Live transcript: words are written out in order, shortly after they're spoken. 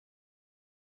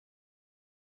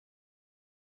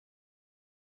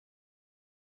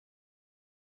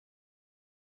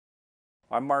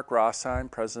I'm Mark Rosheim,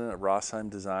 president of Ross-Hime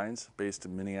Designs, based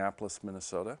in Minneapolis,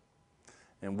 Minnesota.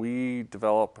 And we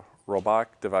develop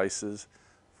robotic devices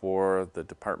for the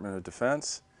Department of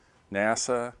Defense,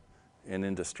 NASA, and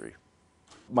industry.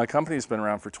 My company's been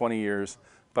around for 20 years,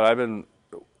 but I've been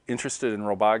interested in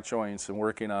robotic joints and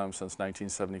working on them since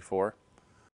 1974.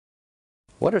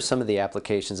 What are some of the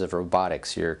applications of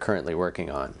robotics you're currently working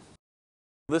on?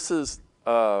 This is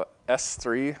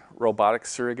S3, Robotic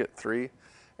Surrogate 3,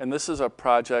 and this is a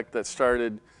project that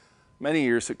started many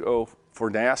years ago for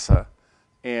NASA,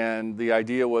 and the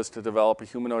idea was to develop a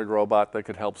humanoid robot that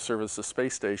could help service the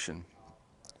space station.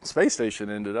 The space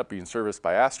station ended up being serviced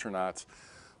by astronauts,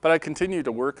 but I continued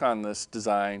to work on this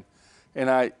design, and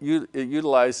it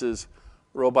utilizes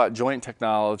robot joint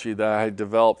technology that I had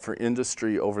developed for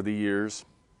industry over the years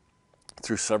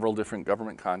through several different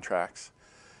government contracts.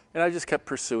 And I just kept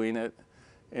pursuing it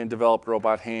and developed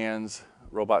robot hands,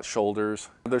 robot shoulders.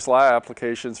 There's a lot of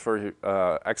applications for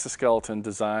exoskeleton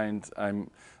design. I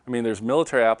mean, there's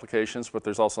military applications, but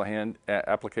there's also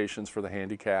applications for the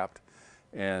handicapped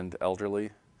and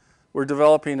elderly. We're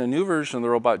developing a new version of the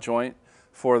robot joint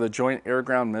for the Joint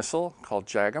Air-Ground Missile called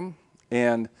JAGM.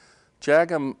 And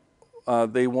JAGM,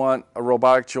 they want a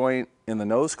robotic joint in the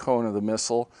nose cone of the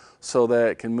missile so that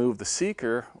it can move the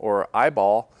seeker or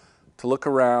eyeball to look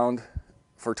around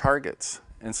for targets.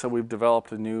 And so we've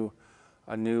developed a new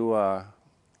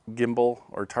gimbal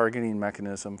or targeting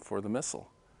mechanism for the missile.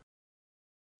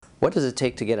 What does it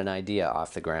take to get an idea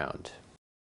off the ground?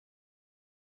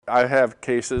 I have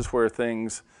cases where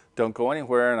things don't go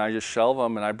anywhere and I just shelve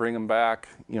them and I bring them back,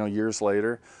 years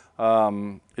later.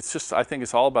 It's just, I think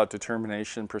it's all about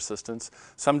determination, persistence.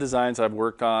 Some designs I've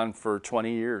worked on for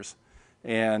 20 years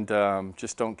and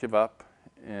just don't give up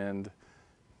and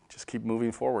just keep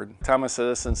moving forward. Thomas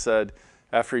Edison said,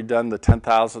 after he'd done the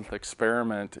 10,000th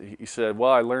experiment, he said,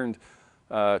 well, I learned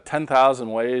 10,000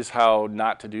 ways how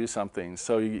not to do something.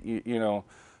 So,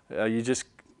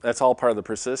 that's all part of the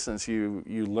persistence. You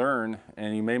learn,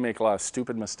 and you may make a lot of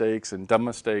stupid mistakes and dumb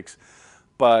mistakes,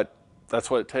 but that's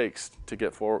what it takes to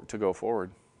go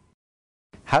forward.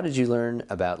 How did you learn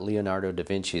about Leonardo Da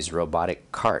Vinci's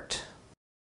robotic cart?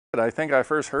 I think I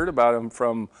first heard about him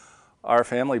from our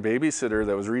family babysitter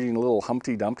that was reading little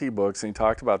Humpty Dumpty books, and he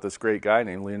talked about this great guy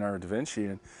named Leonardo Da Vinci.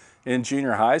 And in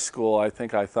junior high school, I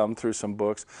think I thumbed through some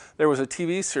books. There was a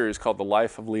TV series called The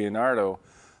Life of Leonardo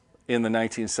in the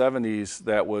 1970s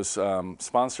that was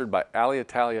sponsored by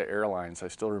Alitalia Airlines. I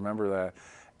still remember that.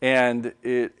 And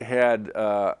it had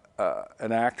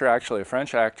an actor, actually a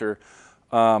French actor,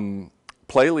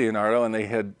 play Leonardo, and they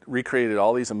had recreated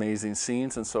all these amazing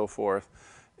scenes and so forth.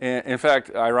 And in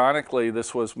fact, ironically,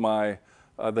 this was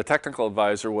the technical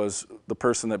advisor was the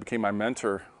person that became my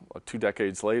mentor 2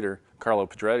 decades later, Carlo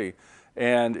Pedretti.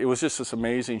 And it was just this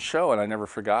amazing show, and I never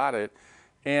forgot it.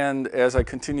 And as I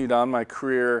continued on my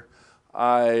career,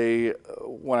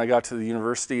 when I got to the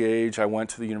university age, I went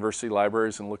to the university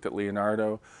libraries and looked at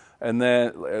Leonardo, and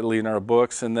then Leonardo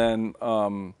books. And then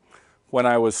when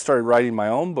I started writing my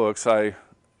own books, I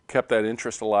kept that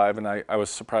interest alive, and I was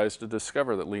surprised to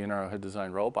discover that Leonardo had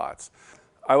designed robots.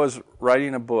 I was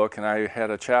writing a book, and I had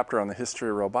a chapter on the history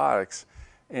of robotics,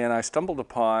 and I stumbled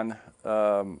upon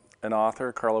an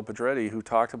author, Carlo Pedretti, who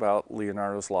talked about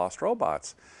Leonardo's lost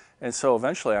robots. And so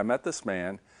eventually I met this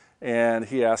man, and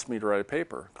he asked me to write a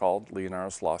paper called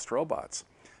Leonardo's Lost Robots.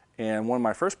 And one of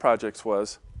my first projects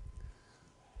was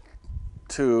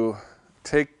to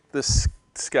take this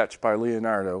sketch by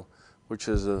Leonardo, which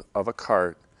is of a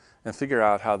cart, and figure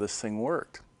out how this thing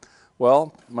worked.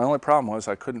 Well, my only problem was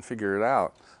I couldn't figure it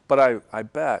out. But I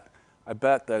bet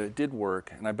that it did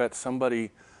work, and I bet somebody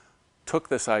took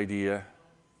this idea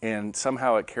and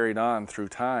somehow it carried on through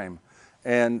time.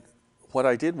 And what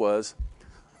I did was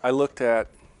I looked at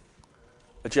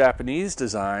a Japanese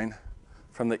design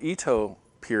from the Edo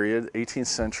period, 18th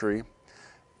century,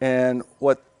 and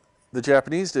what the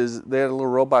Japanese did is they had a little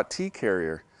robot tea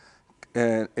carrier,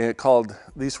 and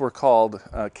these were called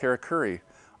karakuri,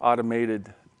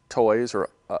 automated toys or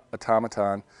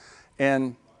automaton,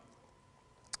 and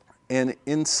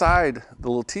inside the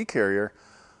little tea carrier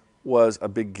was a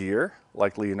big gear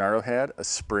like Leonardo had, a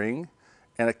spring,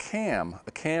 and a cam.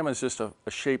 A cam is just a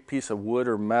shaped piece of wood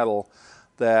or metal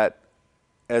that,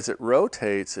 as it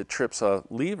rotates, it trips a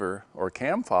lever or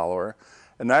cam follower,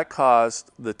 and that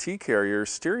caused the tea carrier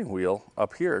steering wheel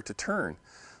up here to turn.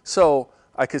 So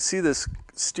I could see this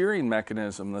steering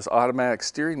mechanism, this automatic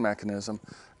steering mechanism,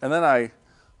 and then I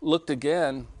looked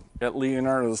again at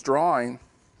Leonardo's drawing,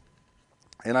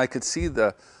 and I could see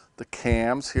the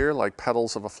cams here like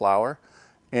petals of a flower,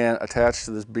 and attached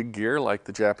to this big gear like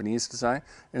the Japanese design.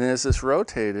 And as this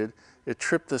rotated, it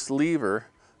tripped this lever,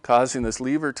 causing this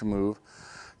lever to move,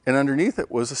 and underneath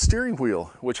it was a steering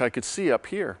wheel, which I could see up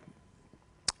here.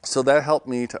 So that helped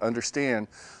me to understand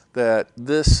that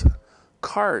this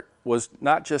cart was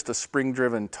not just a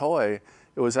spring-driven toy,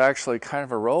 it was actually kind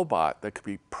of a robot that could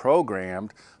be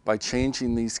programmed by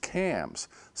changing these cams.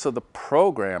 So the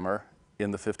programmer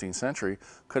in the 15th century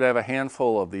could have a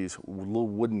handful of these little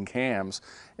wooden cams,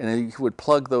 and he would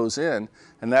plug those in,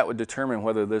 and that would determine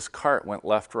whether this cart went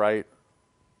left, right,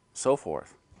 so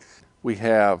forth. We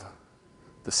have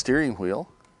the steering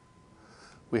wheel,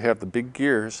 we have the big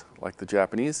gears like the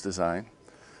Japanese design,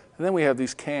 and then we have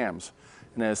these cams.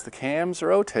 And as the cams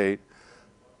rotate,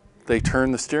 they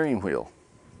turn the steering wheel.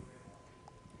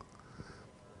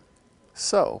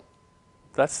 So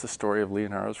that's the story of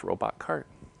Leonardo's robot cart.